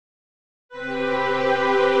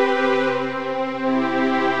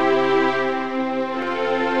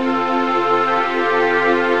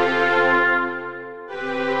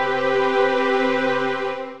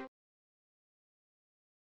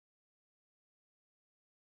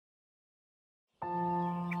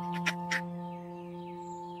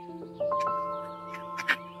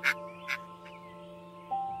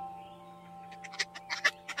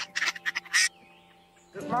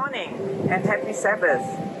morning and happy Sabbath.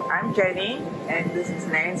 I'm Jenny and this is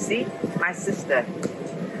Nancy, my sister.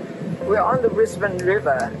 We're on the Brisbane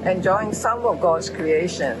River enjoying some of God's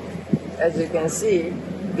creation. As you can see,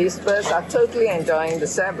 these birds are totally enjoying the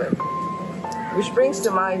Sabbath, which brings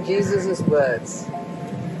to mind Jesus' words.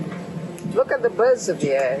 Look at the birds of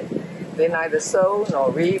the air. They neither sow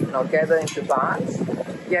nor reap nor gather into barns,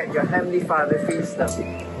 yet your heavenly Father feeds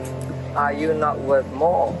them. Are you not worth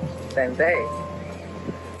more than they?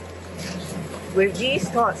 With these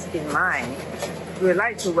thoughts in mind, we would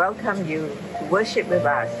like to welcome you to worship with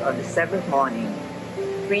us on the Sabbath morning,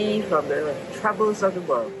 free from the troubles of the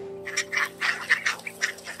world.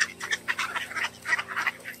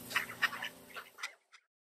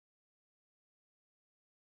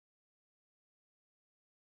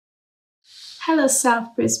 Hello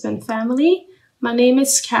South Brisbane family, my name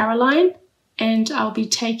is Caroline and I'll be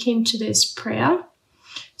taking today's prayer.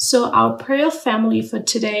 So our prayer family for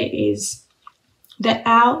today is the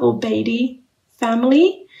Al-Obeidi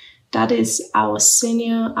family. That is our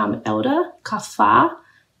senior elder, Kafar,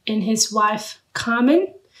 and his wife,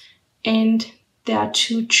 Carmen, and their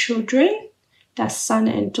 2 children, their son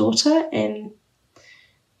and daughter, and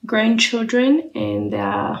grandchildren, and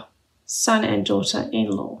their son and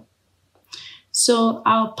daughter-in-law. So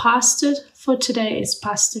our pastor for today is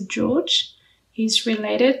Pastor George. He's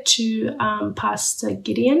related to Pastor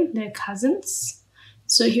Gideon, their cousins.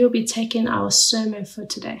 So he'll be taking our sermon for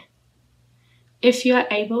today. If you are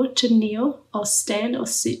able to kneel or stand or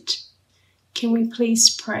sit, can we please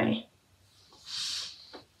pray?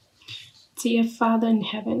 Dear Father in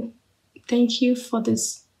heaven, thank you for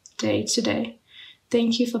this day today.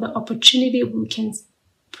 Thank you for the opportunity we can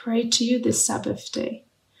pray to you this Sabbath day.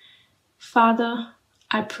 Father,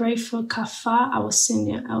 I pray for Kafar, our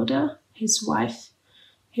senior elder, his wife,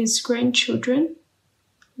 his grandchildren,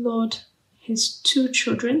 Lord, his 2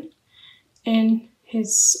 children, and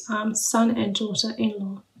his son and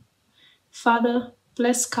daughter-in-law. Father,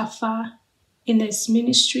 bless Kafar in his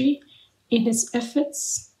ministry, in his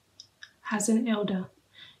efforts as an elder.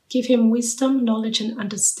 Give him wisdom, knowledge, and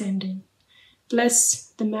understanding. Bless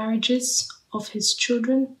the marriages of his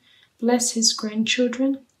children. Bless his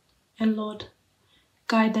grandchildren. And Lord,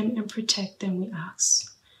 guide them and protect them, we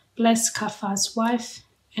ask. Bless Kafar's wife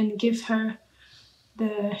and give her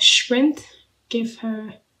the strength, give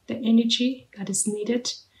her the energy that is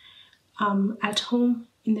needed at home,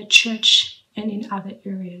 in the church, and in other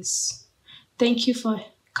areas. Thank you for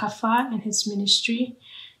Kafar and his ministry.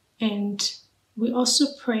 And we also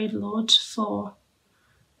pray, Lord, for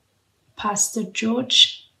Pastor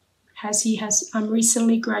George, as he has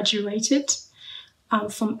recently graduated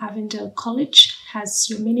from Avondale College as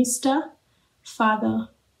your minister. Father,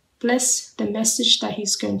 bless the message that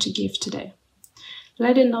he's going to give today.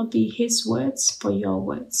 Let it not be his words, but your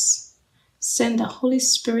words. Send the Holy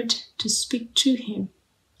Spirit to speak to him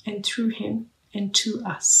and through him and to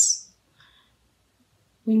us.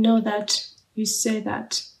 We know that you say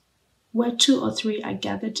that where 2 or 3 are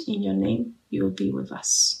gathered in your name, you will be with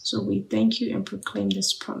us. So we thank you and proclaim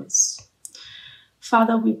this promise.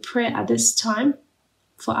 Father, we pray at this time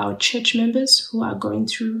for our church members who are going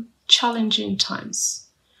through challenging times,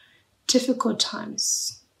 difficult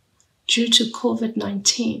times due to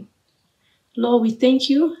COVID-19. Lord, we thank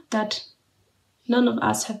you that none of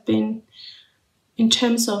us have been, in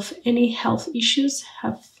terms of any health issues,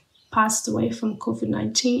 have passed away from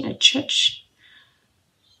COVID-19 at church.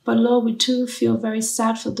 But Lord, we too feel very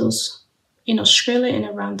sad for those in Australia and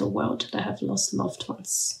around the world that have lost loved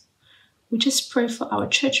ones. We just pray for our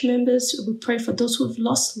church members. We pray for those who have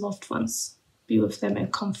lost loved ones. Be with them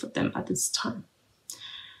and comfort them at this time.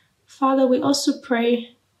 Father, we also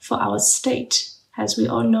pray for our state, as we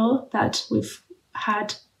all know that we've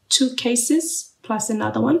had 2 cases, plus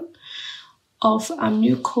another one, of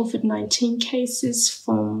new COVID-19 cases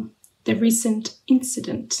from the recent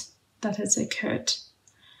incident that has occurred.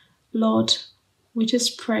 Lord, we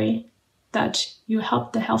just pray that you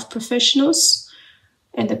help the health professionals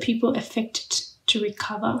and the people affected to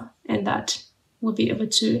recover, and that we'll be able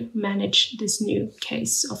to manage this new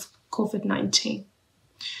case of COVID-19.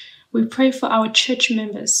 We pray for our church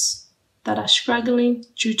members that are struggling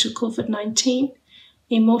due to COVID-19,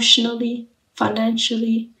 emotionally,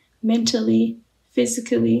 financially, mentally,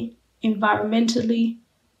 physically, environmentally,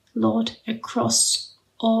 Lord, across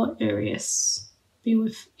all areas. Be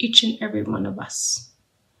with each and every one of us.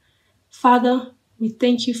 Father, we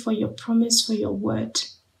thank you for your promise, for your word.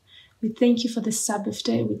 We thank you for the Sabbath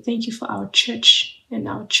day. We thank you for our church and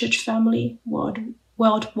our church family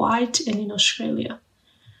worldwide and in Australia.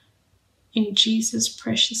 In Jesus'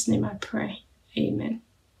 precious name I pray. Amen.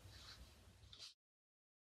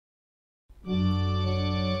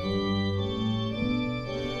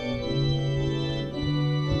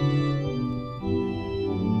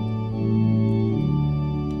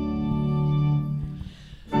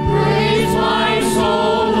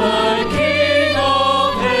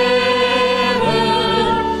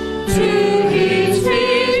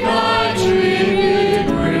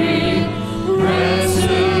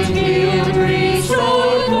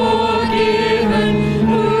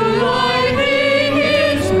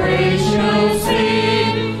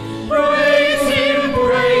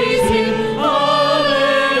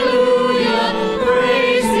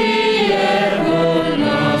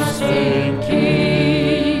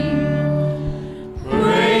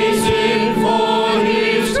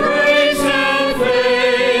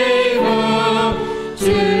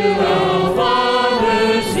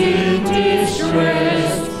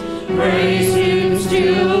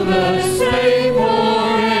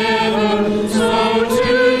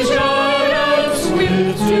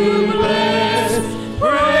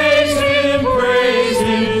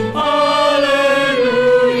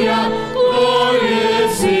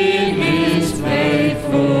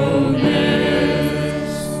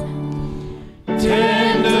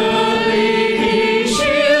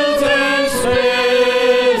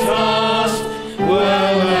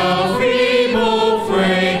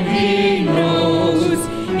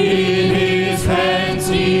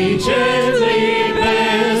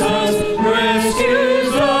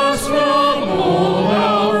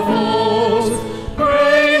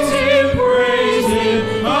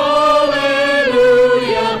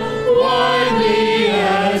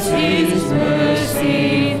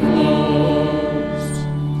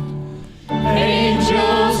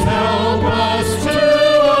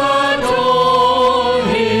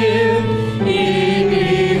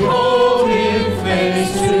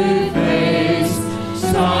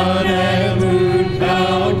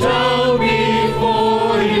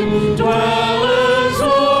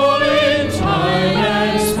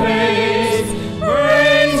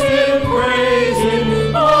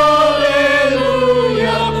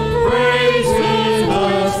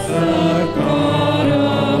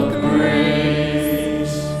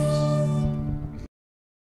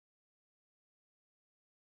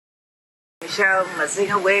 Sing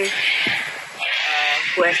away,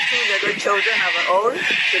 who has two little children of her own,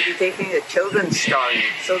 she'll be taking a children's story.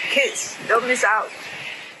 So kids, don't miss out.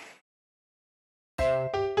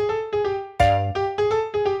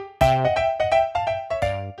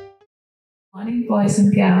 Morning, boys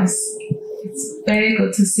and girls. It's very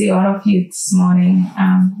good to see all of you this morning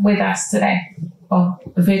with us today, or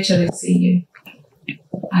virtually see you.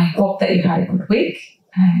 I hope that you had a good week,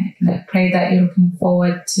 and I pray that you're looking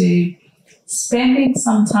forward to spending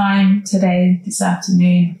some time today, this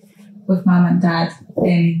afternoon, with Mom and Dad,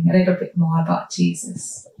 learning a little bit more about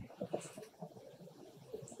Jesus.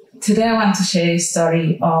 Today I want to share a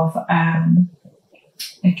story of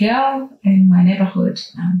a girl in my neighborhood.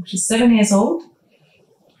 She's 7 years old,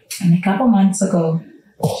 and a couple months ago,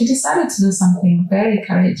 she decided to do something very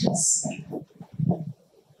courageous.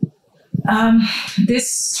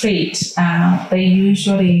 This street, they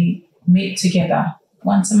usually meet together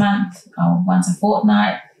once a month or once a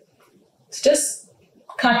fortnight to just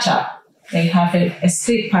catch up. They have a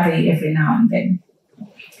street party every now and then.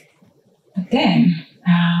 But then,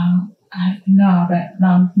 I know that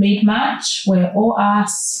around mid-March, we're all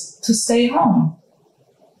asked to stay home.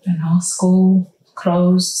 You know, school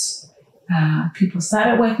closed, people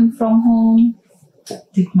started working from home.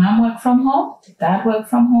 Did Mom work from home? Did Dad work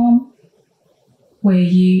from home?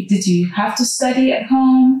 Did you have to study at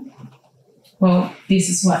home? Well, this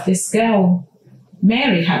is what this girl,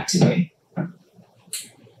 Mary, had to do.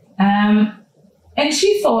 And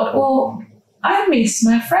she thought, well, I miss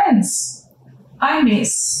my friends. I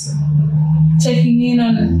miss checking in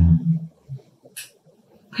on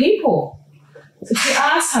people. So she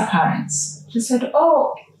asked her parents. She said,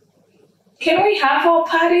 oh, can we have our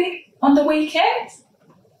party on the weekend?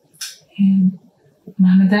 And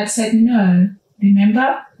Mom and Dad said, no,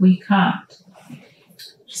 remember, we can't.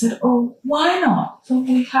 She said, oh, why not? So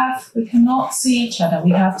we cannot see each other.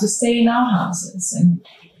 We have to stay in our houses and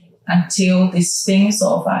until this thing is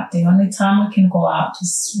over. The only time we can go out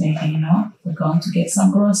is maybe, we're going to get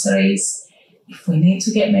some groceries, if we need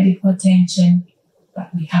to get medical attention,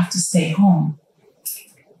 but we have to stay home.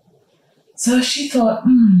 So she thought,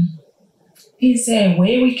 is there a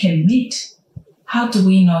way we can meet? How do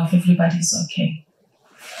we know if everybody's okay?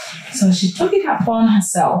 So she took it upon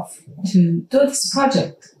herself to do this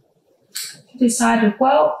project. She decided,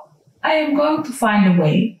 well, I am going to find a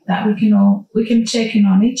way that we can check in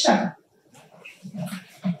on each other.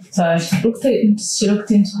 So she looked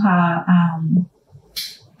into her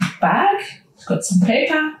bag. She got some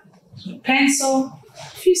paper, pencil,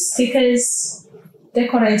 a few stickers,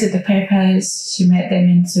 decorated the papers. She made them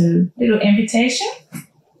into little invitation.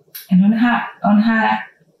 And on her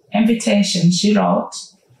invitation, she wrote,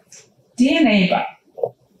 "Dear neighbor,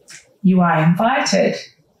 you are invited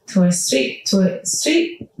to a street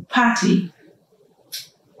party,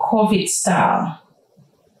 COVID style.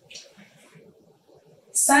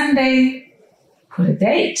 Sunday, put a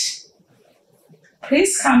date.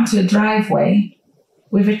 Please come to the driveway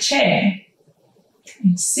with a chair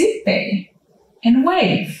and sit there and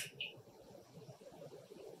wave."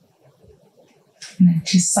 And then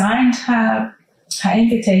she signed her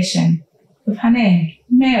invitation with her name,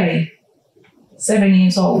 Mary, 7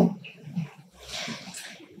 years old.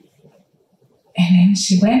 And then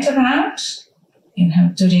she went around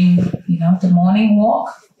doing, the morning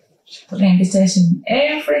walk. She put an invitation in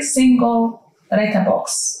every single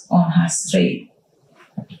letterbox on her street.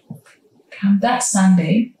 Come that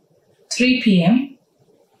Sunday, 3 p.m.,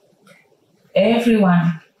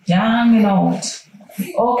 everyone, young and old,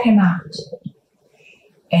 they all came out.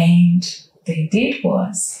 And they did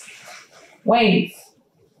was wave.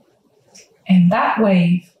 And that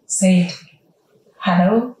wave said,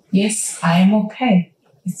 "Hello, yes, I am okay.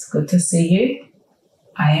 It's good to see you.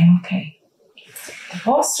 I am okay." The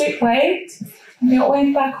whole street waved and they all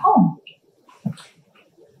went back home.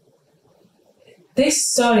 This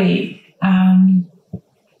story, I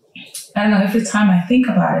don't know, every time I think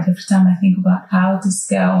about how this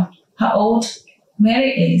girl, how old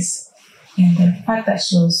Mary is, and the fact that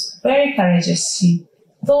she was very courageous, she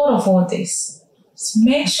thought of all this to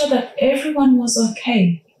make sure that everyone was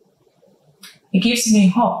okay. It gives me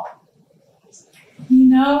hope.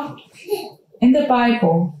 In the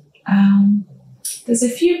Bible, there's a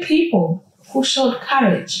few people who showed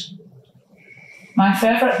courage. My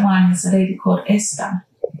favorite one is a lady called Esther.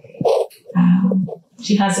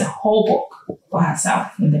 She has a whole book for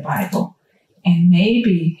herself in the Bible. And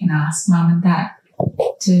maybe you can ask Mom and Dad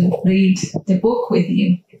to read the book with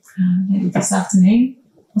you, maybe this afternoon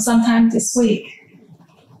or sometime this week.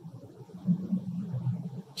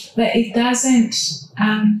 But it doesn't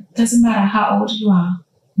matter how old you are.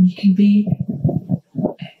 You can be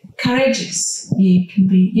courageous. You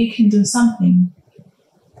can do something.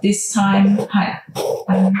 This time,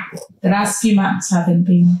 the last few months haven't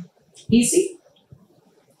been easy.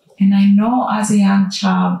 And I know as a young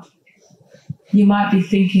child, you might be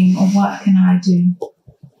thinking, "Oh, what can I do?"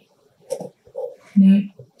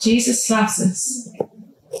 Jesus loves us.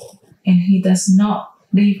 And he does not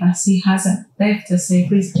leave us. He hasn't left us.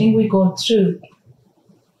 Everything we go through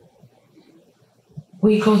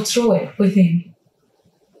it with him.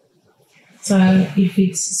 So if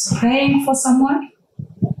it's praying for someone,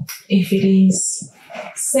 if it is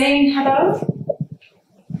saying hello,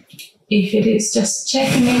 if it is just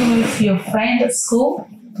checking in with your friend at school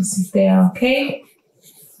to see if they're okay,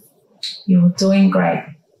 you're doing great.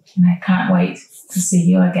 And I can't wait to see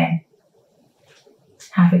you again.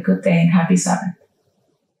 Have a good day and happy Sabbath.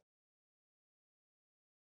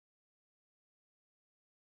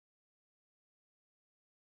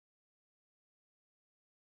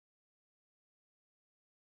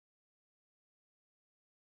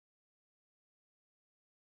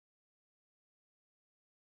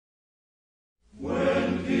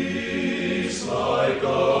 When peace like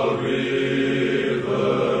a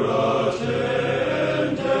river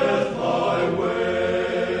attendeth thy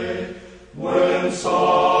way, when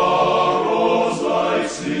sorrows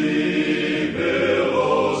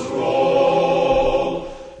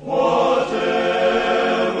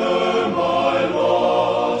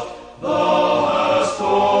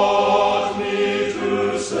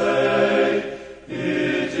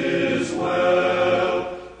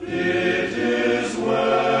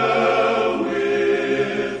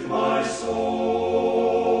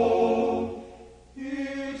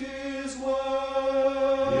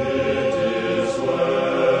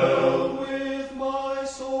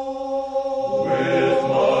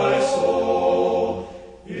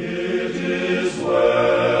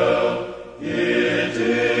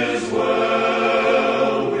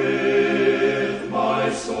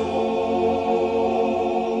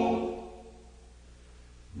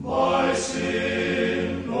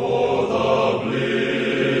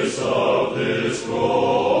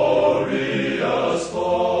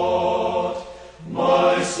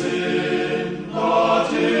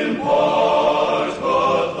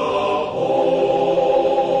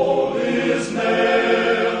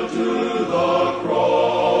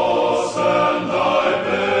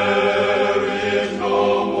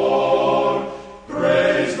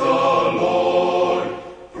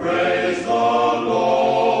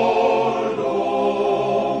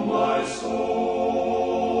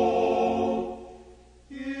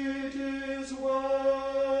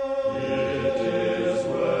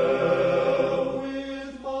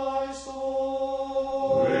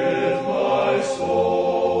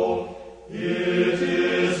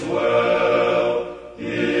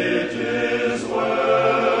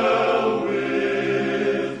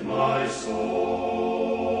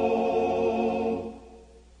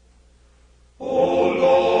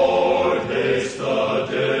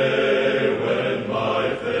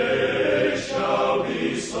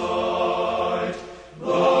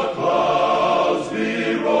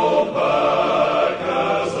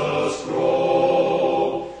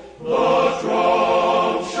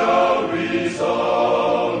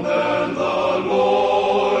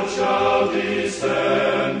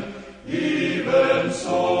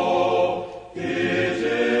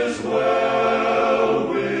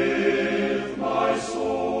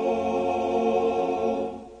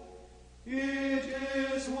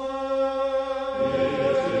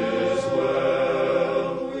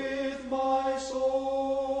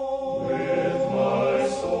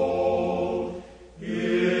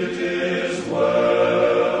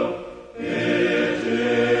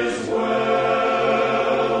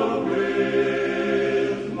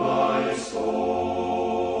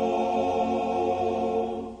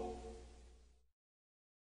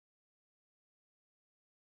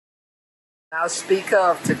Our speaker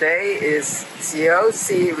of today is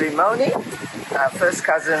C.O.C. Rimoni, first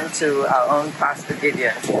cousin to our own Pastor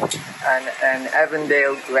Gideon, an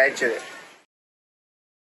Avondale graduate.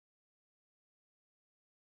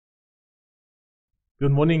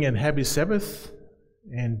 Good morning and happy Sabbath.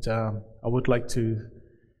 And I would like to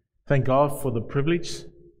thank God for the privilege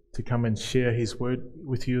to come and share His word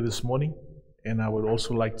with you this morning. And I would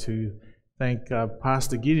also like to thank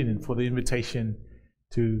Pastor Gideon for the invitation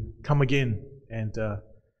to come again and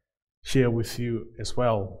share with you as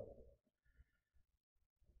well.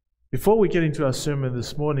 Before we get into our sermon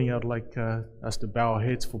this morning, I'd like us to bow our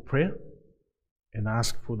heads for prayer and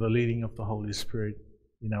ask for the leading of the Holy Spirit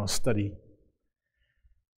in our study.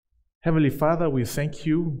 Heavenly Father, we thank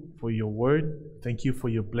you for your word, thank you for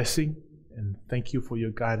your blessing, and thank you for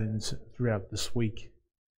your guidance throughout this week.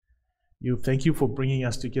 Thank you for bringing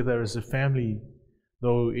us together as a family,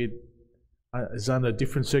 though it is under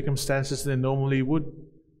different circumstances than normally would.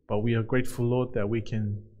 But we are grateful, Lord, that we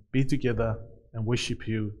can be together and worship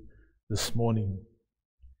you this morning.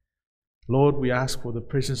 Lord, we ask for the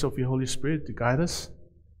presence of your Holy Spirit to guide us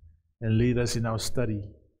and lead us in our study.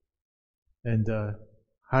 And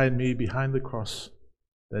hide me behind the cross,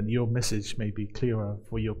 that your message may be clearer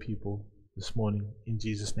for your people this morning. In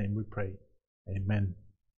Jesus' name we pray. Amen.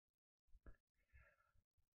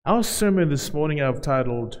 Our sermon this morning I've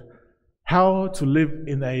titled, How to Live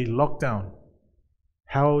in a Lockdown.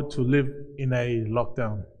 How to live in a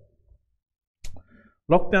lockdown.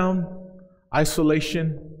 Lockdown,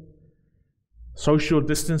 isolation, social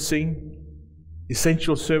distancing,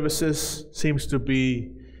 essential services seems to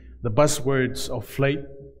be the buzzwords of late.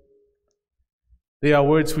 They are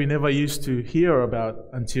words we never used to hear about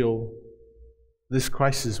until this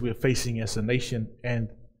crisis we're facing as a nation and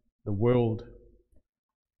the world.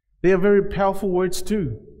 They are very powerful words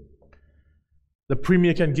too. The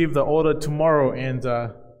Premier can give the order tomorrow and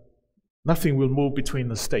nothing will move between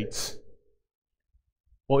the states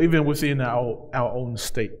or even within our own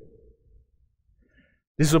state.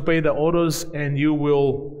 Disobey the orders and you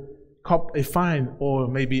will cop a fine or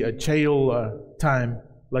maybe a jail time,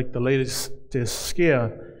 like the latest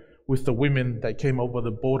scare with the women that came over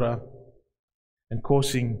the border and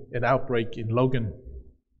causing an outbreak in Logan.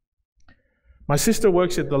 My sister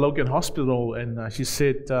works at the Logan Hospital, and she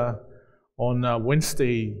said on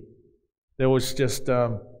Wednesday there was just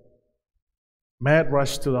mad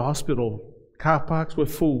rush to the hospital. Car parks were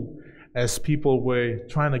full as people were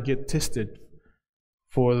trying to get tested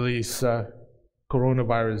for this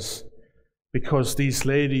coronavirus, because these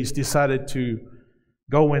ladies decided to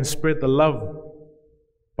go and spread the love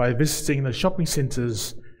by visiting the shopping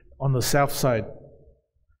centers on the south side.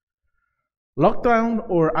 Lockdown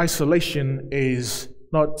or isolation is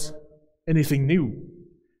not anything new.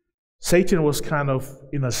 Satan was kind of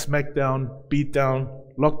in a smackdown, beatdown,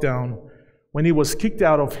 lockdown when he was kicked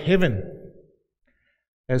out of heaven,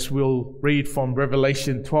 as we'll read from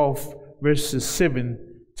Revelation 12 verses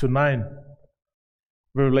 7 to 9.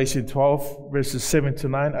 Revelation 12 verses 7 to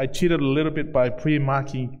 9. I cheated a little bit by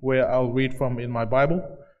pre-marking where I'll read from in my Bible,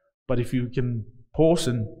 but if you can pause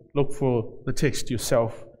and look for the text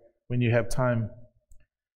yourself when you have time.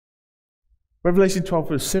 Revelation 12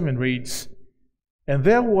 verse 7 reads, And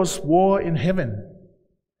there was war in heaven.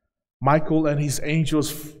 Michael and his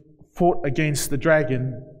angels fought against the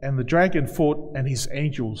dragon, and the dragon fought and his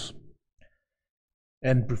angels,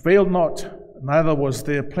 and prevailed not, neither was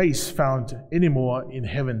their place found any more in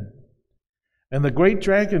heaven. And the great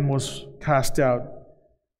dragon was cast out,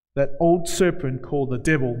 that old serpent called the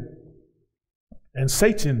devil, and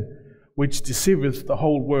Satan, which deceiveth the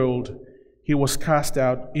whole world. He was cast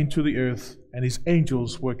out into the earth, and his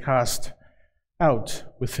angels were cast out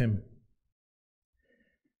with him.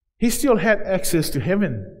 He still had access to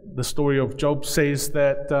heaven. The story of Job says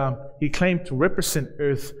that he claimed to represent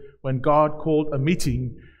earth when God called a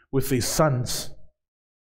meeting with his sons.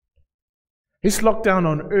 His lockdown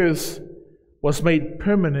on earth was made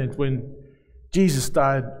permanent when Jesus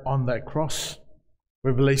died on that cross.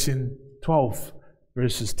 Revelation 12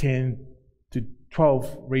 verses 10 to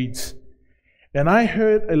 12 reads, And I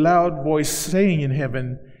heard a loud voice saying in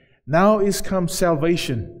heaven, Now is come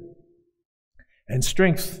salvation and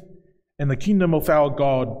strength and the kingdom of our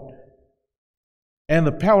God and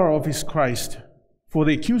the power of his Christ. For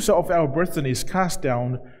the accuser of our brethren is cast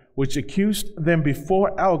down, which accused them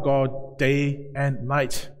before our God day and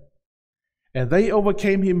night. And they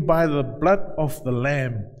overcame him by the blood of the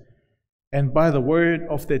Lamb and by the word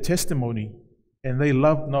of their testimony, and they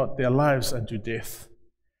loved not their lives unto death.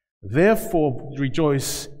 Therefore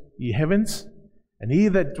rejoice, ye heavens, and ye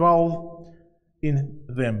that dwell in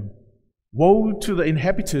them. Woe to the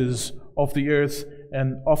inhabitants of the earth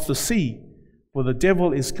and of the sea, for the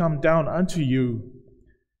devil is come down unto you,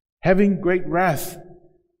 having great wrath,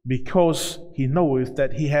 because he knoweth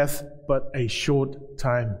that he hath but a short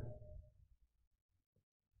time.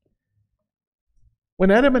 When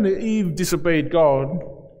Adam and Eve disobeyed God,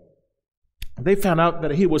 they found out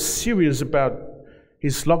that he was serious about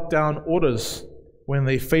his lockdown orders when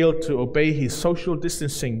they failed to obey his social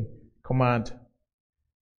distancing command.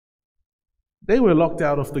 They were locked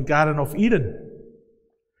out of the Garden of Eden.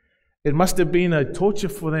 It must have been a torture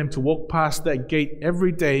for them to walk past that gate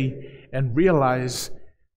every day and realize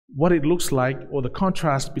what it looks like, or the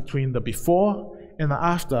contrast between the before and the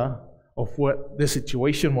after of what their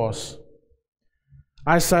situation was.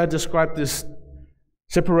 Isaiah described this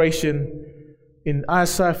separation in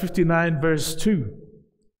Isaiah 59 verse 2.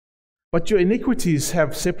 But your iniquities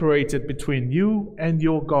have separated between you and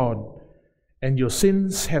your God, and your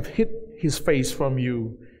sins have hid his face from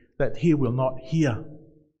you, that he will not hear.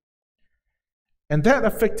 And that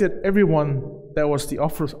affected everyone that was the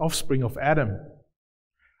offspring of Adam.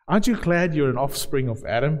 Aren't you glad you're an offspring of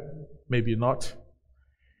Adam? Maybe not.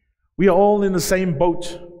 We are all in the same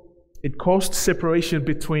boat. It caused separation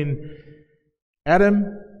between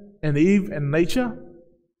Adam and Eve and nature,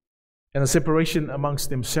 and a separation amongst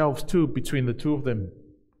themselves too, between the two of them.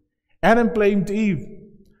 Adam blamed Eve.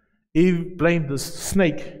 Eve blamed the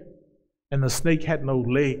snake, and the snake had no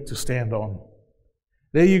leg to stand on.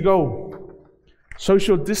 There you go.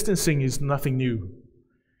 Social distancing is nothing new.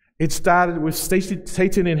 It started with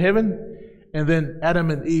Satan in heaven, and then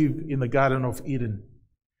Adam and Eve in the Garden of Eden.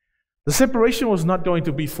 The separation was not going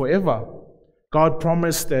to be forever. God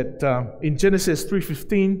promised that in Genesis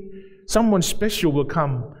 3:15, someone special will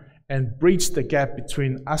come and breach the gap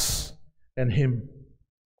between us and him.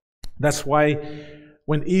 That's why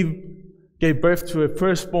when Eve gave birth to her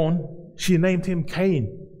firstborn, she named him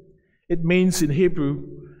Cain. It means in Hebrew,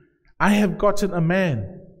 I have gotten a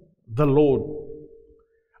man, the Lord.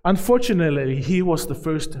 Unfortunately, he was the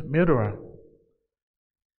first murderer.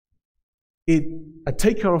 A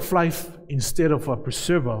taker of life instead of a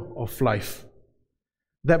preserver of life.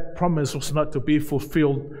 That promise was not to be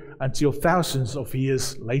fulfilled until thousands of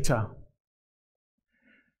years later.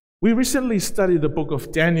 We recently studied the book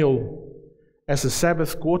of Daniel as a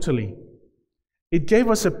Sabbath quarterly. It gave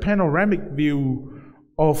us a panoramic view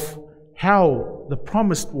of how the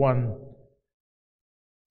promised one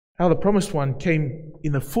came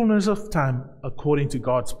in the fullness of time according to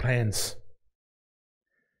God's plans.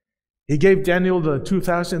 He gave Daniel the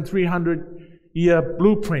 2,300-year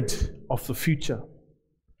blueprint of the future.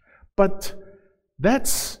 But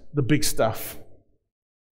that's the big stuff.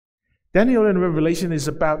 Daniel in Revelation is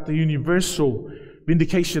about the universal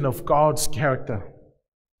vindication of God's character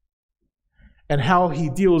and how he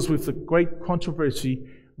deals with the great controversy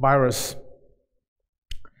virus.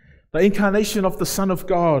 The incarnation of the Son of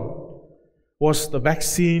God was the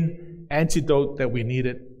vaccine antidote that we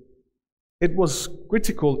needed. It was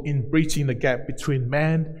critical in breaching the gap between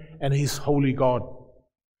man and his holy God.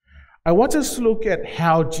 I want us to look at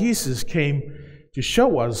how Jesus came to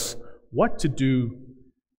show us what to do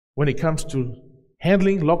when it comes to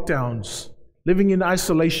handling lockdowns, living in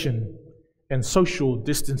isolation, and social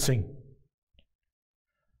distancing.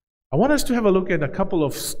 I want us to have a look at a couple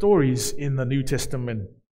of stories in the New Testament.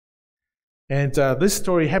 And this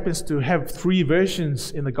story happens to have 3 versions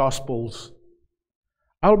in the Gospels.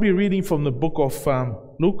 I'll be reading from the book of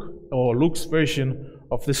Luke, or Luke's version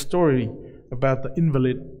of this story about the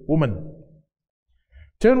invalid woman.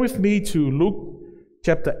 Turn with me to Luke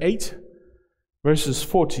chapter 8, verses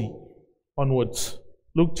 40 onwards.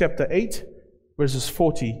 Luke chapter 8, verses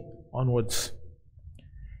 40 onwards.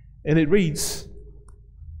 And it reads,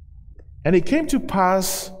 And it came to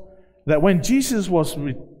pass that when Jesus was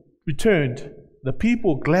returned, the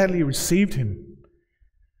people gladly received him,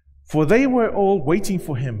 for they were all waiting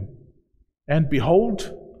for him. And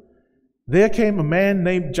behold, there came a man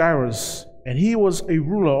named Jairus, and he was a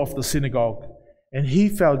ruler of the synagogue, and he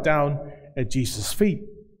fell down at Jesus' feet,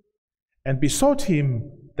 and besought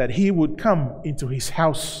him that he would come into his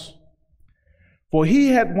house. For he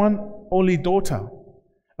had one only daughter,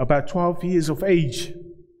 about 12 years of age,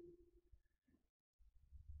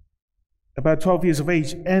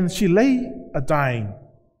 and she lay a-dying.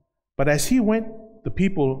 But as he went, the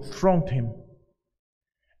people thronged him.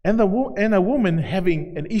 And a woman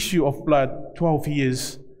having an issue of blood 12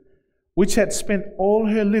 years, which had spent all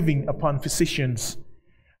her living upon physicians,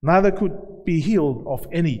 neither could be healed of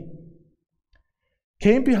any,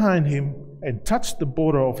 came behind him and touched the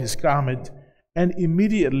border of his garment, and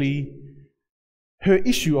immediately her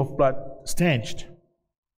issue of blood stanched.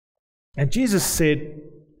 And Jesus said,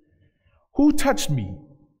 "Who touched me?"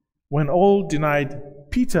 When all denied,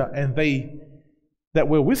 Peter and they that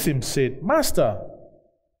were with him said, "Master,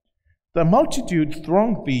 the multitude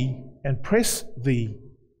throng thee and press thee,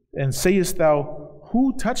 and sayest thou,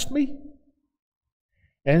 Who touched me?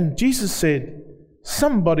 And Jesus said,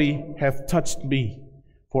 Somebody hath touched me,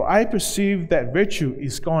 for I perceive that virtue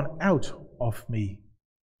is gone out of me.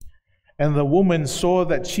 And the woman saw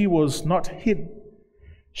that she was not hid.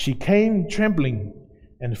 She came trembling,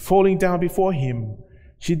 and falling down before him,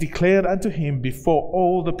 she declared unto him before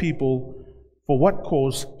all the people for what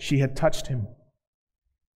cause she had touched him,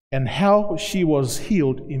 and how she was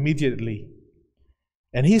healed immediately.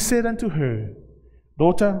 And he said unto her,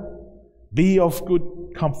 Daughter, be of good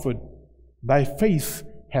comfort. Thy faith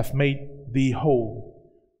hath made thee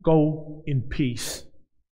whole. Go in peace.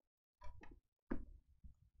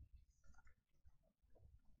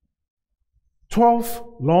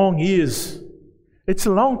 "12 long years. It's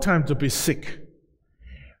a long time to be sick.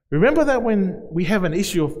 Remember that when we have an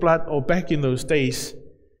issue of blood, or back in those days,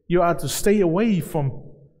 you are to stay away from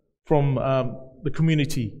the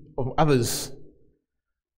community of others.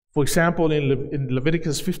 For example, in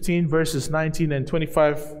Leviticus 15, verses 19 and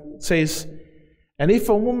 25, it says, And if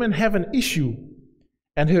a woman have an issue,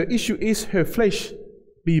 and her issue is her flesh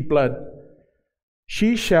be blood,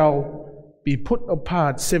 she shall be put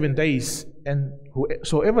apart 7 days, and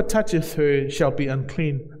whosoever toucheth her shall be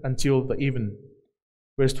unclean until the even.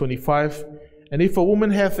 Verse 25, And if a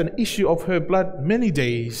woman hath an issue of her blood many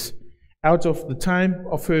days, out of the time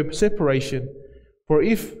of her separation, for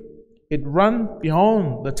if it run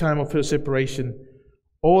beyond the time of her separation,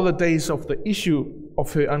 all the days of the issue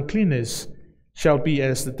of her uncleanness shall be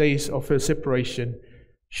as the days of her separation,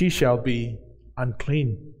 she shall be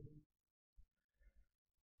unclean.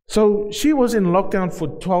 So she was in lockdown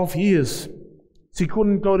for 12 years. She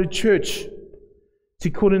couldn't go to church. She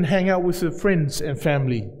couldn't hang out with her friends and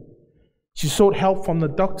family. She sought help from the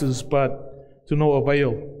doctors, but to no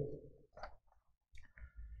avail.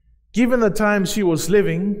 Given the time she was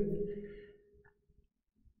living,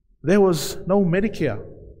 there was no Medicare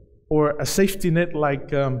or a safety net like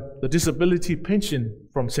the disability pension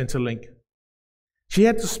from Centrelink. She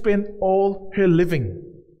had to spend all her living.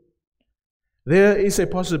 There is a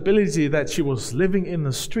possibility that she was living in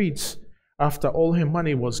the streets after all her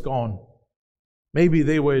money was gone. Maybe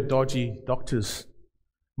they were dodgy doctors.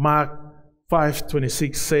 Mark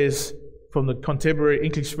 5:26 says, from the Contemporary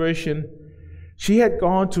English Version, she had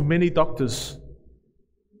gone to many doctors,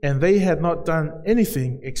 and they had not done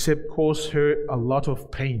anything except cause her a lot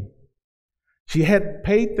of pain. She had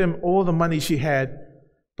paid them all the money she had,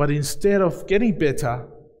 but instead of getting better,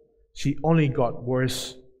 she only got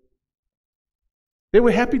worse. They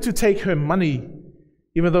were happy to take her money,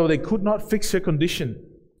 even though they could not fix her condition.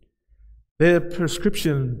 Their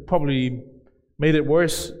prescription probably made it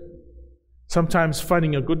worse. Sometimes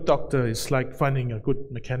finding a good doctor is like finding a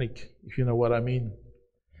good mechanic, if you know what I mean.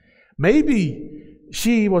 Maybe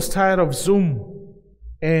she was tired of Zoom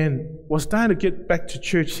and was dying to get back to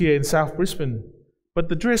church here in South Brisbane, but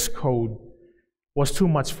the dress code was too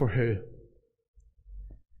much for her.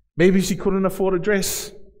 Maybe she couldn't afford a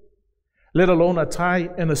dress, let alone a tie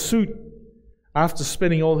and a suit, after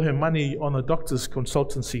spending all her money on a doctor's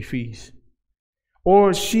consultancy fees.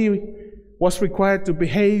 Or she was required to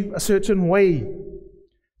behave a certain way,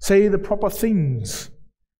 say the proper things,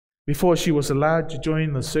 before she was allowed to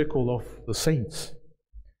join the circle of the saints.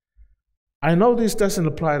 I know this doesn't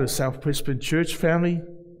apply to South Brisbane Church family,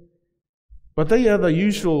 but they are the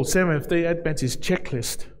usual Seventh-day Adventist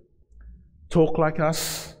checklist. Talk like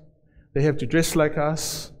us, they have to dress like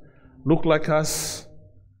us, look like us,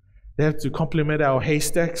 they have to compliment our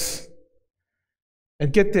haystacks,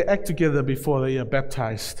 and get their act together before they are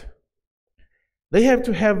baptized. They have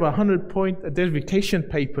to have 100-point identification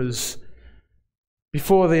papers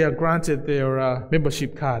before they are granted their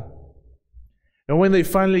membership card. And when they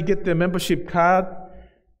finally get their membership card,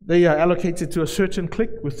 they are allocated to a certain clique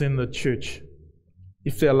within the church,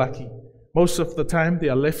 if they're lucky. Most of the time, they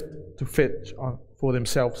are left to fetch for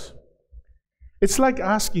themselves. It's like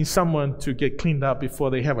asking someone to get cleaned up before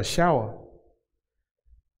they have a shower.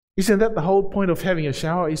 Isn't that the whole point of having a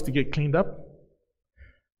shower, is to get cleaned up?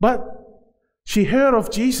 But she heard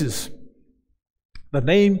of Jesus, the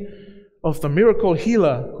name of the miracle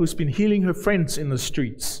healer who's been healing her friends in the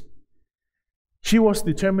streets. She was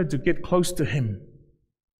determined to get close to him.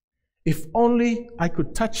 If only I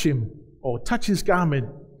could touch him or touch his garment,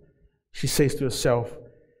 she says to herself,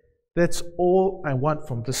 that's all I want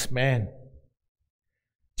from this man.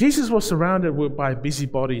 Jesus was surrounded by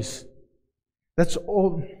busybodies. That's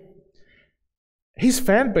all. His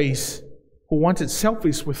fan base, who wanted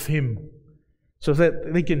selfies with him, so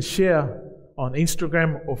that they can share on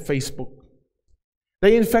Instagram or Facebook.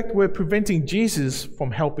 They, in fact, were preventing Jesus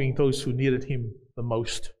from helping those who needed him the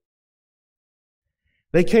most.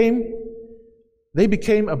 They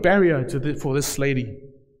became a barrier for this lady.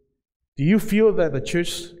 Do you feel that the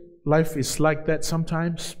church life is like that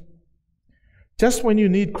sometimes? Just when you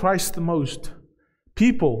need Christ the most,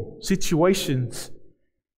 people, situations,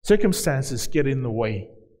 circumstances get in the way.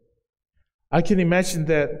 I can imagine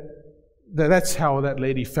that's how that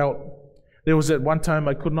lady felt. There was at one time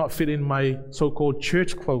I could not fit in my so-called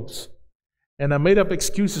church clothes, and I made up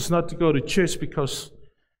excuses not to go to church because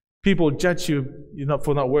people judge you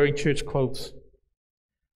for not wearing church clothes.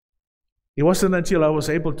 It wasn't until I was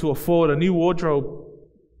able to afford a new wardrobe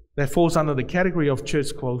that falls under the category of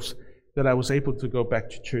church clothes that I was able to go back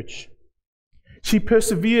to church. She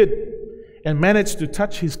persevered and managed to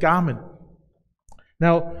touch his garment.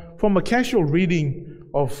 Now, from a casual reading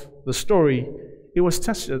of the story, it was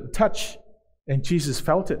touch, and Jesus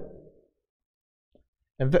felt it.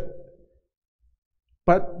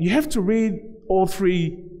 But you have to read all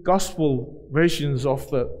three gospel versions of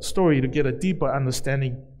the story to get a deeper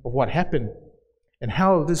understanding of what happened and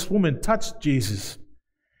how this woman touched Jesus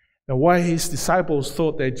and why his disciples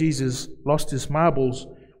thought that Jesus lost his marbles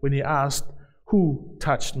when he asked, "Who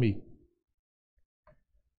touched me?"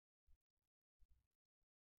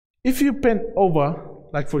 If you bend over,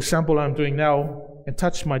 like for example I'm doing now, and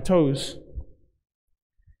touch my toes,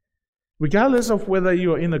 regardless of whether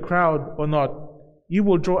you are in a crowd or not, you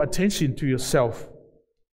will draw attention to yourself.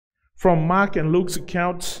 From Mark and Luke's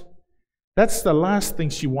accounts, that's the last thing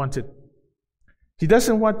she wanted. She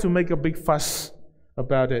doesn't want to make a big fuss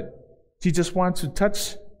about it. She just wants to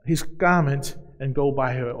touch his garment and go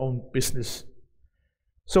by her own business.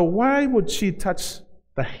 So why would she touch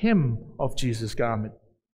the hem of Jesus' garment?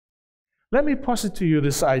 Let me posit to you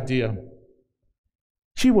this idea.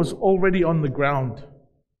 She was already on the ground.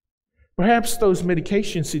 Perhaps those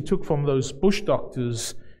medications she took from those bush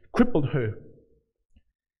doctors crippled her.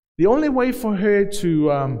 The only way for her to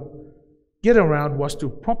get around was to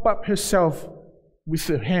prop up herself with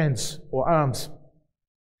her hands or arms.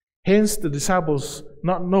 Hence the disciples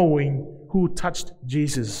not knowing who touched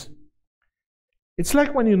Jesus. It's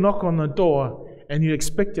like when you knock on a door and you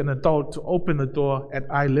expect an adult to open the door at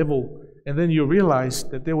eye level, and then you realize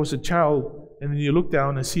that there was a child, and then you look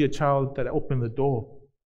down and see a child that opened the door.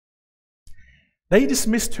 They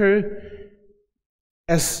dismissed her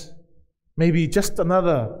as maybe just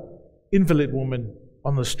another invalid woman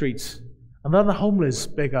on the streets, another homeless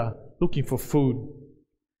beggar looking for food.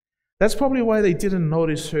 That's probably why they didn't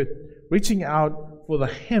notice her reaching out for the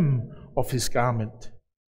hem of his garment.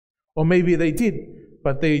 Or maybe they did,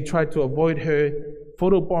 but they tried to avoid her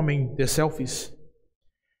photobombing their selfies.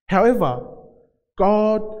 However,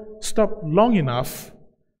 God stopped long enough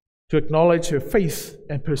to acknowledge her faith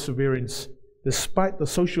and perseverance despite the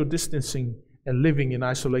social distancing and living in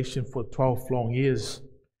isolation for 12 long years.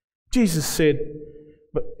 Jesus said,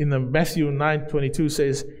 but in the Matthew 9:22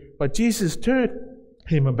 says, "But Jesus turned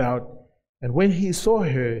him about, and when he saw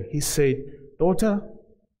her, he said, 'Daughter,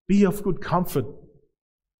 be of good comfort.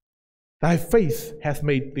 Thy faith hath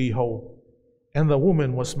made thee whole.' And the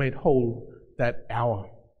woman was made whole that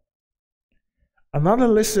hour." Another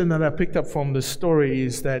lesson that I picked up from this story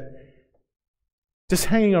is that just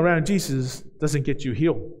hanging around Jesus doesn't get you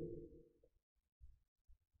healed.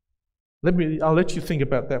 I'll let you think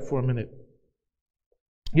about that for a minute.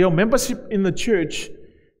 Membership in the church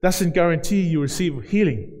doesn't guarantee you receive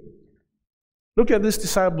healing. Look at these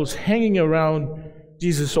disciples hanging around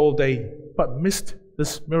Jesus all day, but missed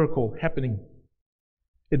this miracle happening.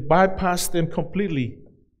 It bypassed them completely.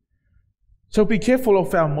 So be careful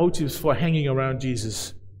of our motives for hanging around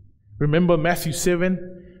Jesus. Remember Matthew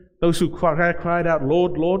 7, those who cried out,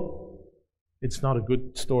 "Lord, Lord." It's not a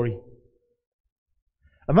good story.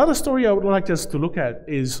 Another story I would like us to look at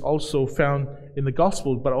is also found in the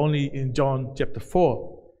Gospel, but only in John chapter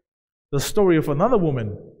 4. The story of another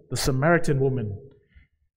woman, the Samaritan woman.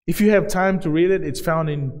 If you have time to read it, it's found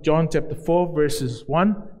in John chapter 4, verses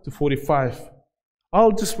 1 to 45.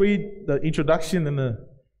 I'll just read the introduction and the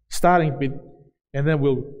starting bit, and then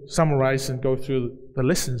we'll summarize and go through the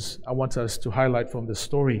lessons I want us to highlight from this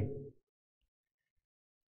story.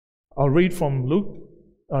 I'll read from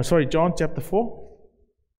John chapter 4.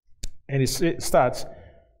 And it starts,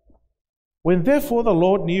 "When therefore the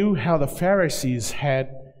Lord knew how the Pharisees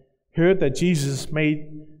had heard that Jesus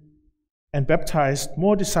made and baptized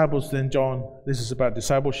more disciples than John," this is about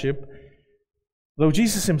discipleship, "though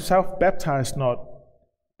Jesus himself baptized not,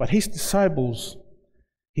 but his disciples,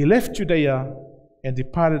 he left Judea and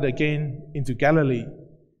departed again into Galilee.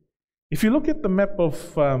 If you look at the map of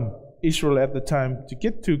Israel at the time, to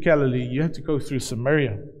get to Galilee, you had to go through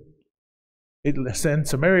Samaria. And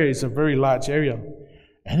Samaria is a very large area.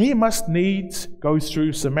 And he must needs go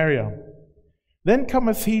through Samaria. Then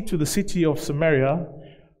cometh he to the city of Samaria,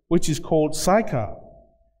 which is called Sychar,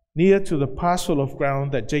 near to the parcel of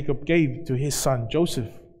ground that Jacob gave to his son Joseph.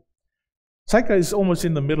 Sychar is almost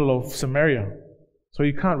in the middle of Samaria, so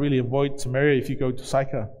you can't really avoid Samaria if you go to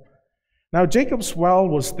Sychar. Now Jacob's well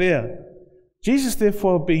was there. Jesus,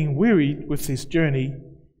 therefore, being wearied with his journey,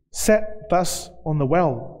 sat thus on the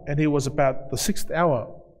well, and it was about the 6th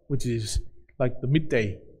hour, which is like the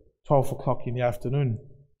midday, 12 o'clock in the afternoon.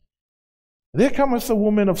 There cometh a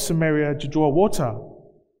woman of Samaria to draw water.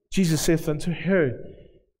 Jesus saith unto her,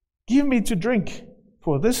 Give me to drink,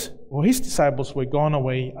 for his disciples were gone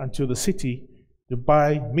away unto the city to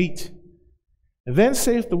buy meat. Then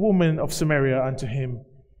saith the woman of Samaria unto him,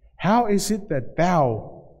 How is it that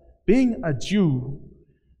thou, being a Jew,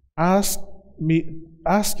 askest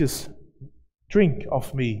drink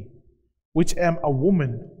of me, which am a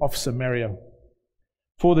woman of Samaria?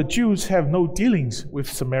 For the Jews have no dealings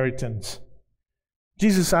with Samaritans.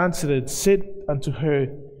 Jesus answered, said unto her,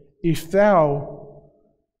 If thou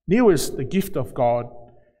knewest the gift of God,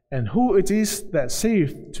 and who it is that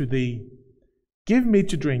saith to thee, Give me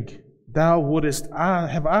to drink, thou wouldest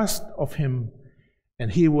have asked of him,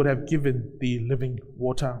 and he would have given thee living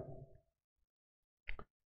water.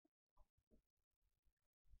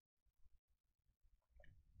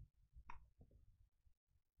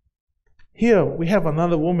 Here we have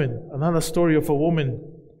another story of a woman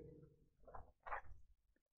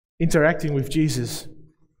interacting with Jesus.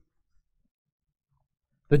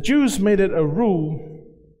 The Jews made it a rule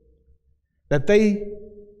that they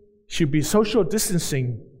should be social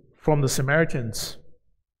distancing from the Samaritans.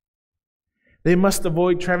 They must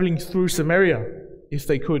avoid traveling through Samaria if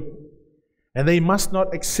they could, and they must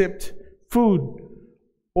not accept food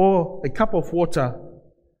or a cup of water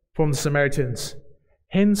from the Samaritans.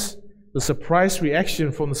 Hence, the surprise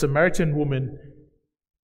reaction from the Samaritan woman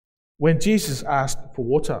when Jesus asked for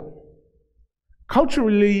water.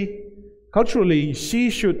 Culturally, she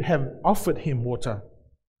should have offered him water.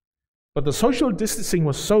 But the social distancing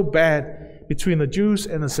was so bad between the Jews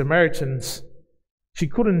and the Samaritans, she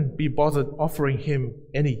couldn't be bothered offering him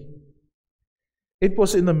any. It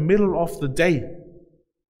was in the middle of the day.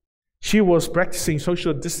 She was practicing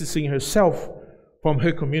social distancing herself from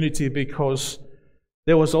her community because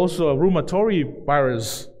there was also a rheumatoid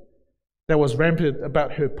virus that was rampant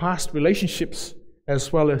about her past relationships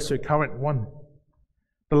as well as her current one.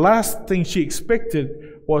 The last thing she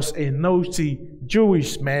expected was a nosy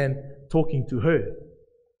Jewish man talking to her.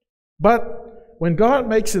 But when God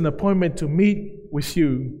makes an appointment to meet with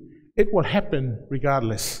you, it will happen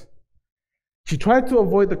regardless. She tried to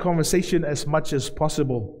avoid the conversation as much as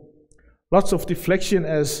possible. Lots of deflection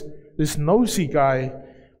as this nosy guy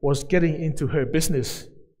was getting into her business.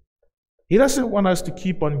 He doesn't want us to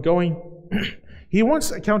keep on going. He wants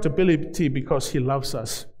accountability because he loves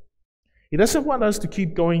us. He doesn't want us to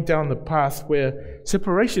keep going down the path where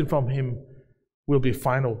separation from him will be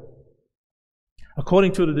final.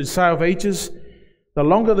 According to the Desire of Ages, the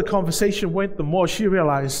longer the conversation went, the more she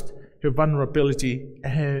realized her vulnerability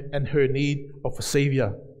and her need of a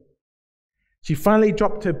savior. She finally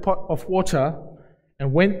dropped her pot of water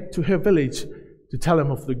and went to her village to tell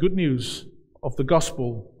him of the good news of the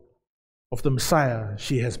gospel of the Messiah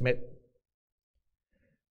she has met.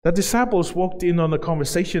 The disciples walked in on the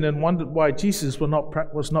conversation and wondered why Jesus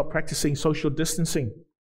was not practicing social distancing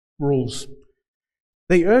rules.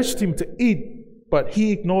 They urged him to eat, but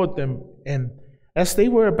he ignored them, and because they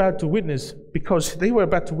were about to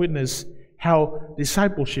witness how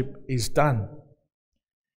discipleship is done.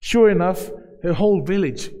 Sure enough, her whole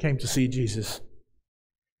village came to see Jesus.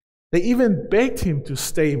 They even begged him to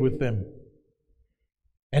stay with them.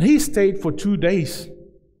 And he stayed for 2 days.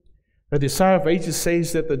 The Desire of Ages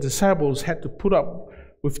says that the disciples had to put up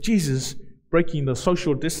with Jesus breaking the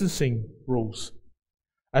social distancing rules.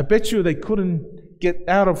 I bet you they couldn't get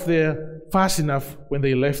out of there fast enough when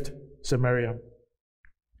they left Samaria.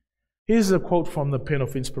 Here's a quote from the Pen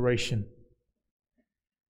of Inspiration.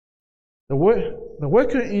 The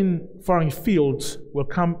worker in foreign fields will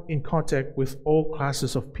come in contact with all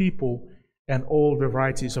classes of people and all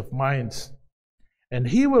varieties of minds. And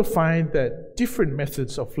he will find that different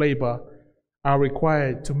methods of labor are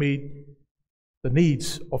required to meet the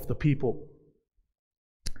needs of the people.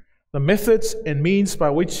 The methods and means by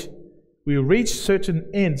which we reach certain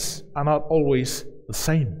ends are not always the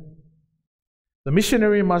same. The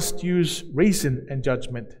missionary must use reason and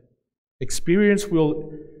judgment. Experience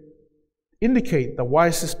will indicate the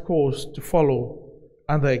wisest course to follow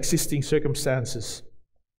under existing circumstances.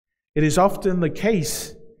 It is often the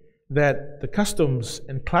case that the customs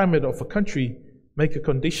and climate of a country make a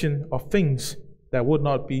condition of things that would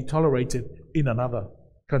not be tolerated in another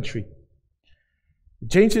country.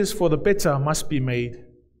 Changes for the better must be made,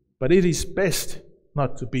 but it is best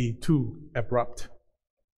not to be too abrupt.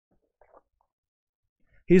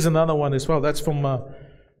 Here's another one as well. That's from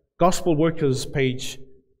Gospel Workers, page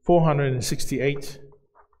 468.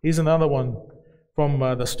 Here's another one from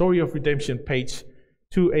the Story of Redemption, page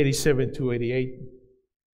 287 to 88.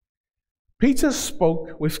 Peter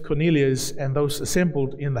spoke with Cornelius and those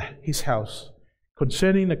assembled in his house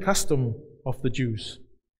concerning the custom of the Jews,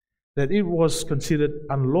 that it was considered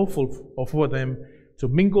unlawful for them to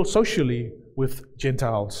mingle socially with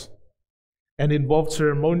Gentiles, and involved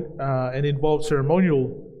ceremonial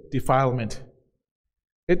defilement.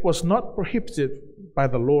 It was not prohibited by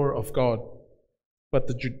the law of God, but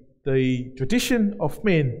the tradition of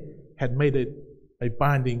men had made it a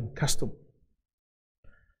binding custom.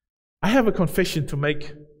 I have a confession to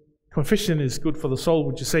make. Confession is good for the soul.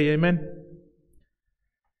 Would you say amen?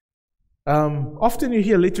 Often you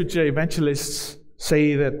hear literature evangelists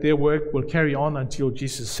say that their work will carry on until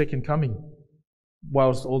Jesus' second coming,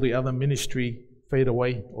 whilst all the other ministry fade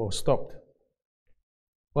away or stopped.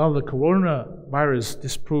 Well, the coronavirus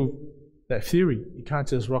disproved that theory. You can't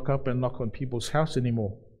just rock up and knock on people's house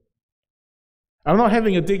anymore. I'm not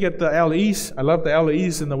having a dig at the LEs. I love the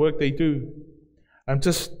LEs and the work they do. I'm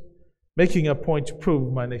just making a point to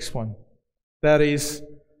prove my next one. That is,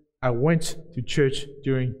 I went to church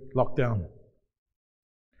during lockdown.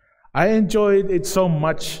 I enjoyed it so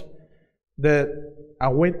much that I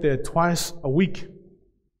went there twice a week.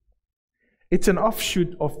 It's an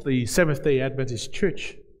offshoot of the Seventh-day Adventist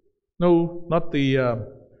Church. No, not the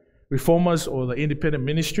Reformers or the independent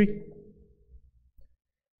ministry.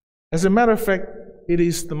 As a matter of fact, it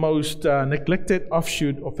is the most neglected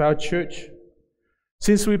offshoot of our church.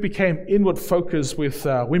 Since we became inward focused with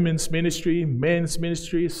women's ministry, men's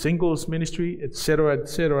ministry, singles ministry,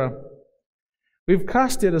 etc., we've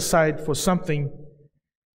cast it aside for something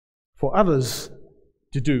for others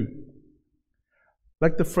to do.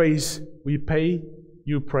 Like the phrase, we pay,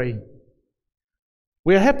 you pray.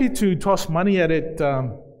 We're happy to toss money at it,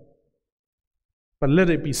 but let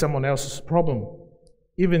it be someone else's problem.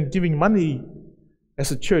 Even giving money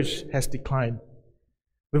as a church has declined.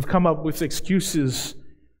 We've come up with excuses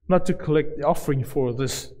not to collect the offering for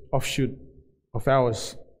this offshoot of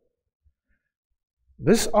ours.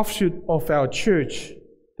 This offshoot of our church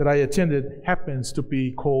that I attended happens to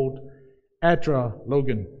be called Adra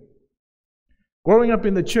Logan. Growing up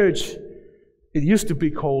in the church, it used to be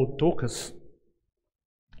called Dorcas.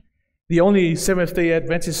 The only Seventh-day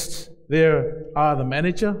Adventists there are the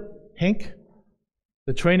manager, Hank,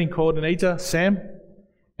 the training coordinator, Sam,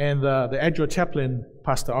 and the Adra chaplain,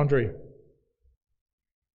 Pastor Andre.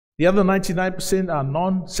 The other 99% are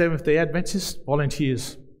non-Seventh-day Adventist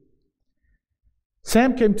volunteers.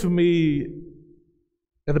 Sam came to me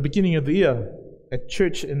at the beginning of the year at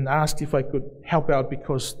church and asked if I could help out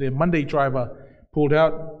because their Monday driver pulled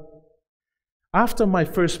out. After my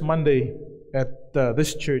first Monday at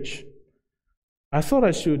this church, I thought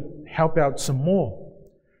I should help out some more.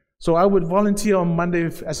 So I would volunteer on Monday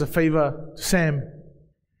as a favor to Sam,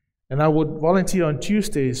 and I would volunteer on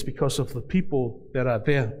Tuesdays because of the people that are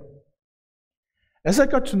there. As I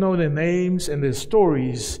got to know their names and their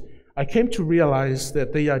stories, I came to realize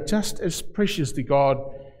that they are just as precious to God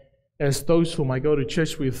as those whom I go to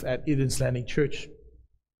church with at Eden's Landing Church.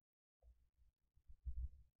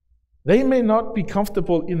 They may not be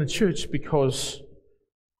comfortable in the church because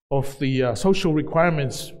of the social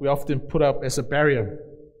requirements we often put up as a barrier.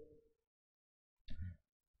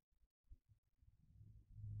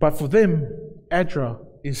 But for them, Adra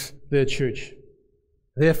is their church,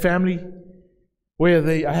 their family, where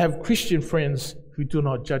they have Christian friends who do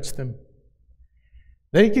not judge them.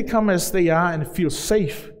 They can come as they are and feel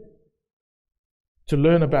safe to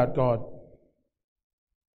learn about God.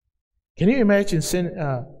 Can you imagine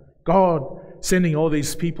God sending all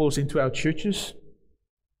these peoples into our churches?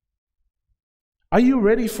 Are you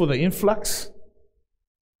ready for the influx?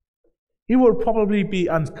 You will probably be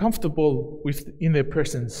uncomfortable in their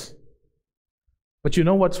presence. But you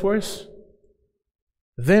know what's worse?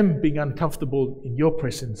 Them being uncomfortable in your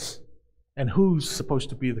presence. And who's supposed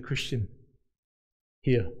to be the Christian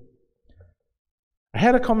here? I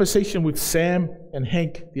had a conversation with Sam and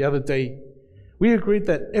Hank the other day. We agreed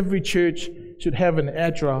that every church should have an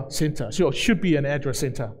Adra center, so it should be an Adra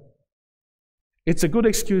center. It's a good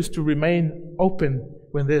excuse to remain open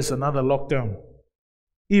when there's another lockdown.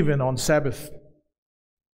 even on Sabbath.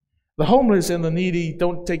 The homeless and the needy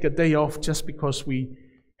don't take a day off just because we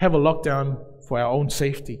have a lockdown for our own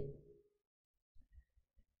safety.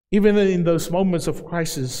 Even in those moments of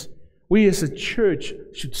crisis, we as a church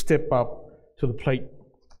should step up to the plate.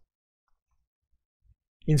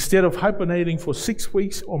 Instead of hibernating for 6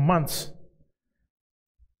 weeks or months,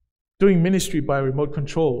 doing ministry by remote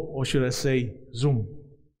control, or should I say Zoom.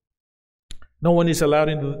 No one is allowed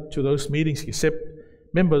into those meetings except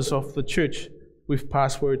members of the church with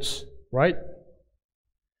passwords, right?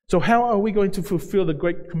 So how are we going to fulfill the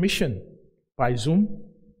Great Commission? By Zoom?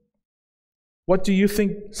 What do you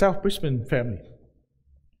think, South Brisbane family?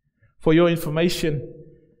 For your information,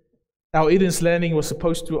 our Eden's Landing was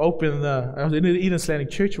supposed to open, our Eden's Landing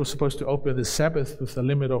Church was supposed to open this Sabbath with a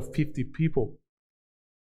limit of 50 people.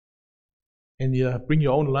 And you bring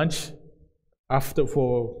your own lunch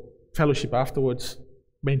for fellowship afterwards,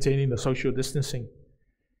 maintaining the social distancing.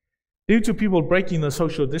 Due to people breaking the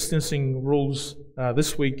social distancing rules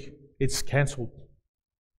this week, it's cancelled.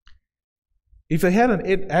 If they had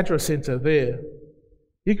an address center there,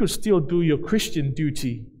 you could still do your Christian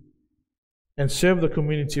duty and serve the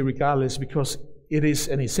community regardless, because it is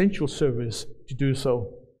an essential service to do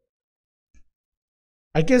so.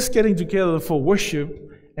 I guess getting together for worship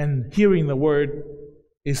and hearing the word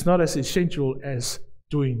is not as essential as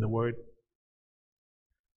doing the word.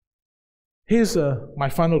 Here's my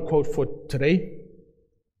final quote for today.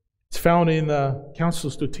 It's found in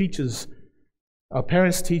Counsels to Teachers,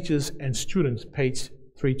 Parents, Teachers, and Students, page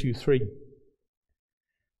 323.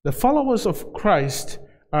 The followers of Christ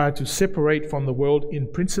are to separate from the world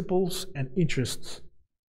in principles and interests,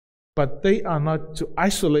 but they are not to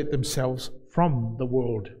isolate themselves from the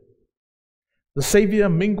world. The Savior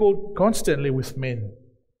mingled constantly with men,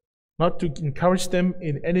 not to encourage them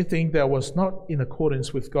in anything that was not in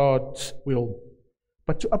accordance with God's will,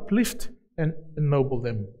 but to uplift and ennoble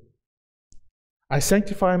them. I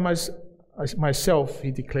sanctify myself,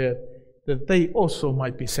 he declared, that they also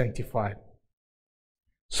might be sanctified.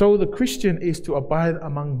 So the Christian is to abide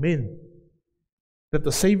among men, that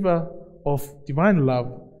the savor of divine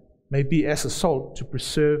love may be as a salt to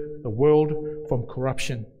preserve the world from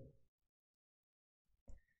corruption.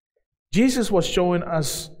 Jesus was showing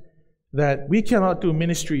us that we cannot do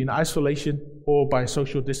ministry in isolation or by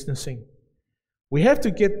social distancing. We have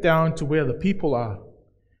to get down to where the people are.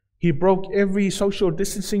 He broke every social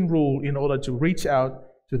distancing rule in order to reach out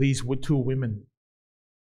to these two women.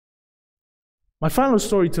 My final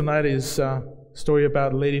story tonight is a story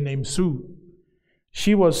about a lady named Sue.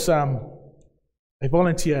 She was a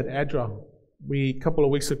volunteer at ADRA. A couple of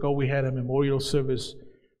weeks ago, we had a memorial service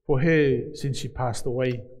for her since she passed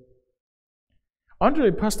away.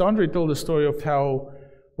 Pastor Andre told the story of how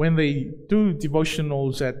when they do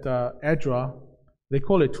devotionals at ADRA, they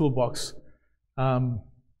call it toolbox.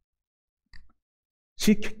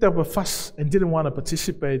 She kicked up a fuss and didn't want to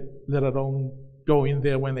participate, let alone go in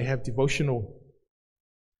there when they have devotional.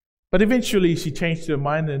 But eventually she changed her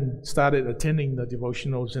mind and started attending the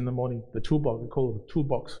devotionals in the morning, the toolbox, we call it the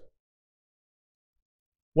toolbox.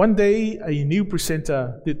 One day, a new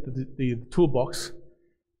presenter did the toolbox,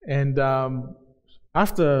 and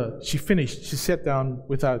after she finished, she sat down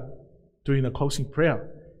without doing a closing prayer,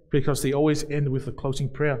 because they always end with a closing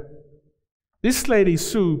prayer. This lady,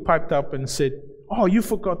 Sue, piped up and said, "Oh, you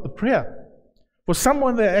forgot the prayer." For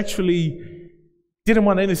someone that actually didn't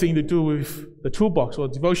want anything to do with the toolbox or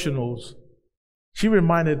devotionals, she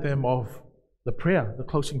reminded them of the prayer, the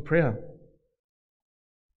closing prayer.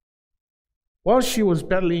 While she was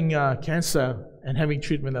battling cancer and having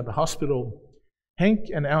treatment at the hospital, Hank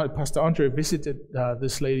and Pastor Andre visited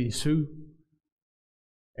this lady, Sue.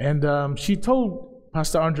 And she told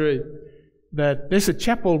Pastor Andre that there's a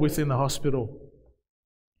chapel within the hospital.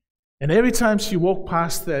 And every time she walked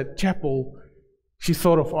past that chapel, she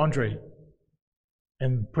thought of Andre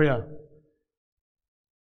and prayer.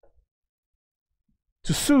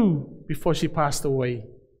 To Sue, before she passed away,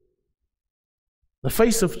 the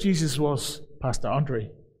face of Jesus was Pastor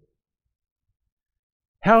Andre.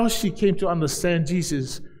 How she came to understand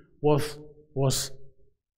Jesus was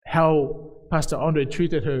how Pastor Andre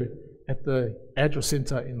treated her at the Address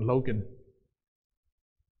Center in Logan.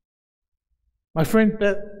 My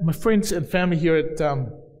friends and family here at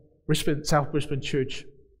South Brisbane Church,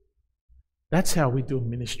 that's how we do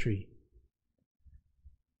ministry.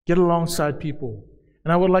 Get alongside people.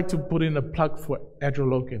 And I would like to put in a plug for Adra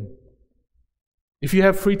Logan. If you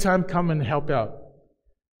have free time, come and help out.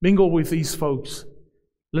 Mingle with these folks.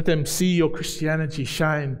 Let them see your Christianity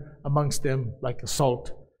shine amongst them like a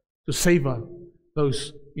salt to savor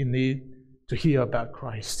those in need to hear about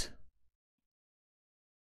Christ.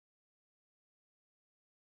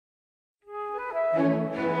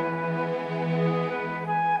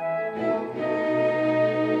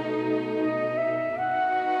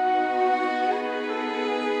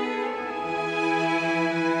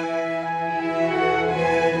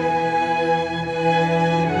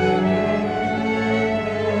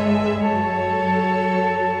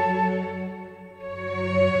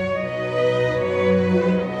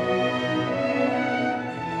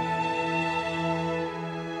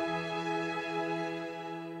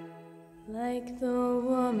 Like the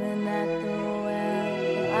woman at the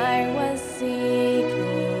well, I was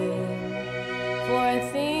seeking for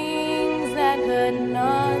things that could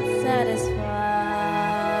not satisfy.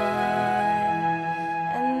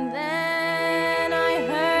 And then I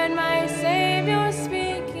heard my Savior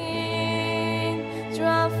speaking,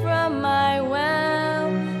 draw from my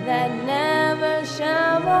well that never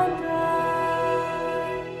shall run dry.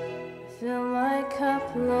 Fill my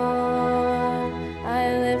cup, Lord,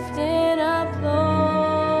 I lift it up,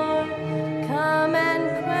 Lord. Come and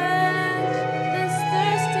quench this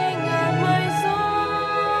thirsting of my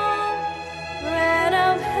soul. Bread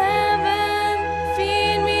of heaven,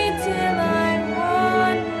 feed me till I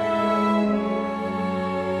want no more.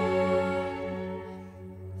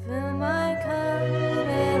 Fill my cup,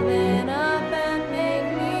 fill it up and make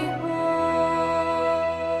me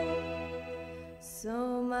whole. So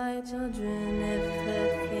my children, if the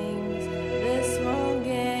things this world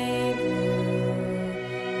gave you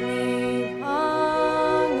leave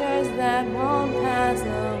hungers that won't pass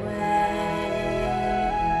away,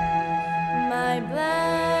 my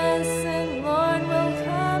blessed Lord will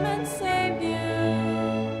come and save you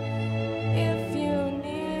if you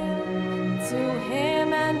kneel to Him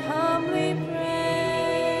and humbly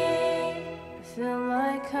pray. Fill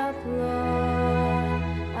my cup, Lord,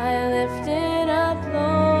 I lift it up,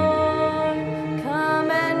 Lord. Come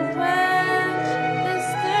and quench this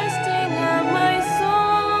thirsting of my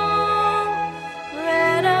soul.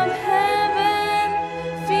 Bread of heaven,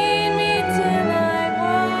 feed me till I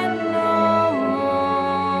want no more.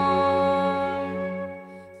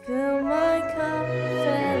 Fill my cup,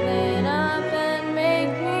 fill it up and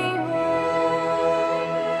make me whole.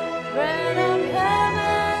 Bread of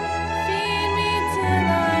heaven, feed me till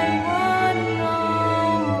I want no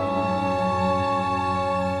more.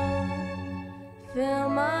 Fill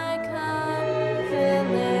my cup,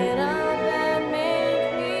 fill it up and make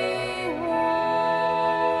me whole.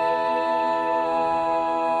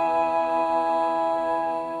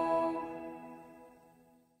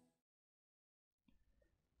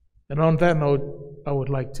 And on that note, I would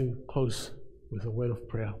like to close with a word of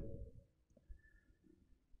prayer.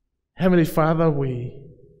 Heavenly Father, we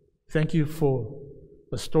thank you for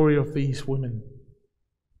the story of these women.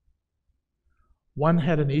 One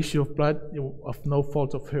had an issue of blood of no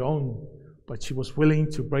fault of her own, but she was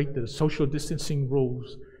willing to break the social distancing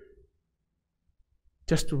rules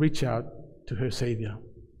just to reach out to her Savior.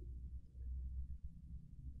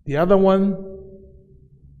 The other one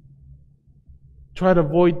tried to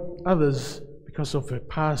avoid others because of her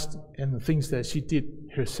past and the things that she did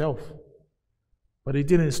herself. But it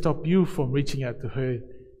didn't stop you from reaching out to her,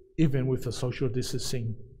 even with the social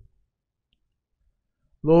distancing.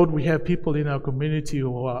 Lord, we have people in our community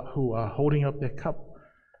who are holding up their cup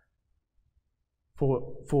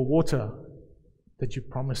for water that you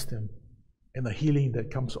promised them and the healing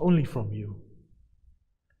that comes only from you.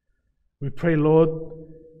 We pray, Lord,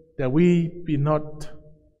 that we be not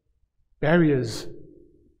barriers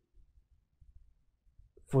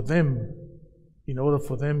for them in order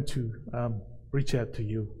for them to reach out to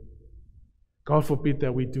you. God forbid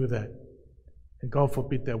that we do that. And God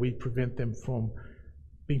forbid that we prevent them from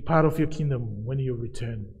being part of your kingdom when you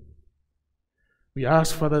return. We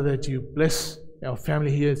ask, Father, that you bless our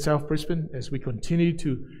family here in South Brisbane as we continue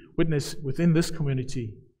to witness within this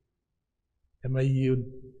community. And may you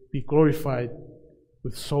be glorified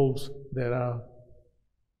with souls that are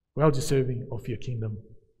well deserving of your kingdom.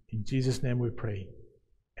 In Jesus' name we pray.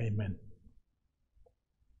 Amen.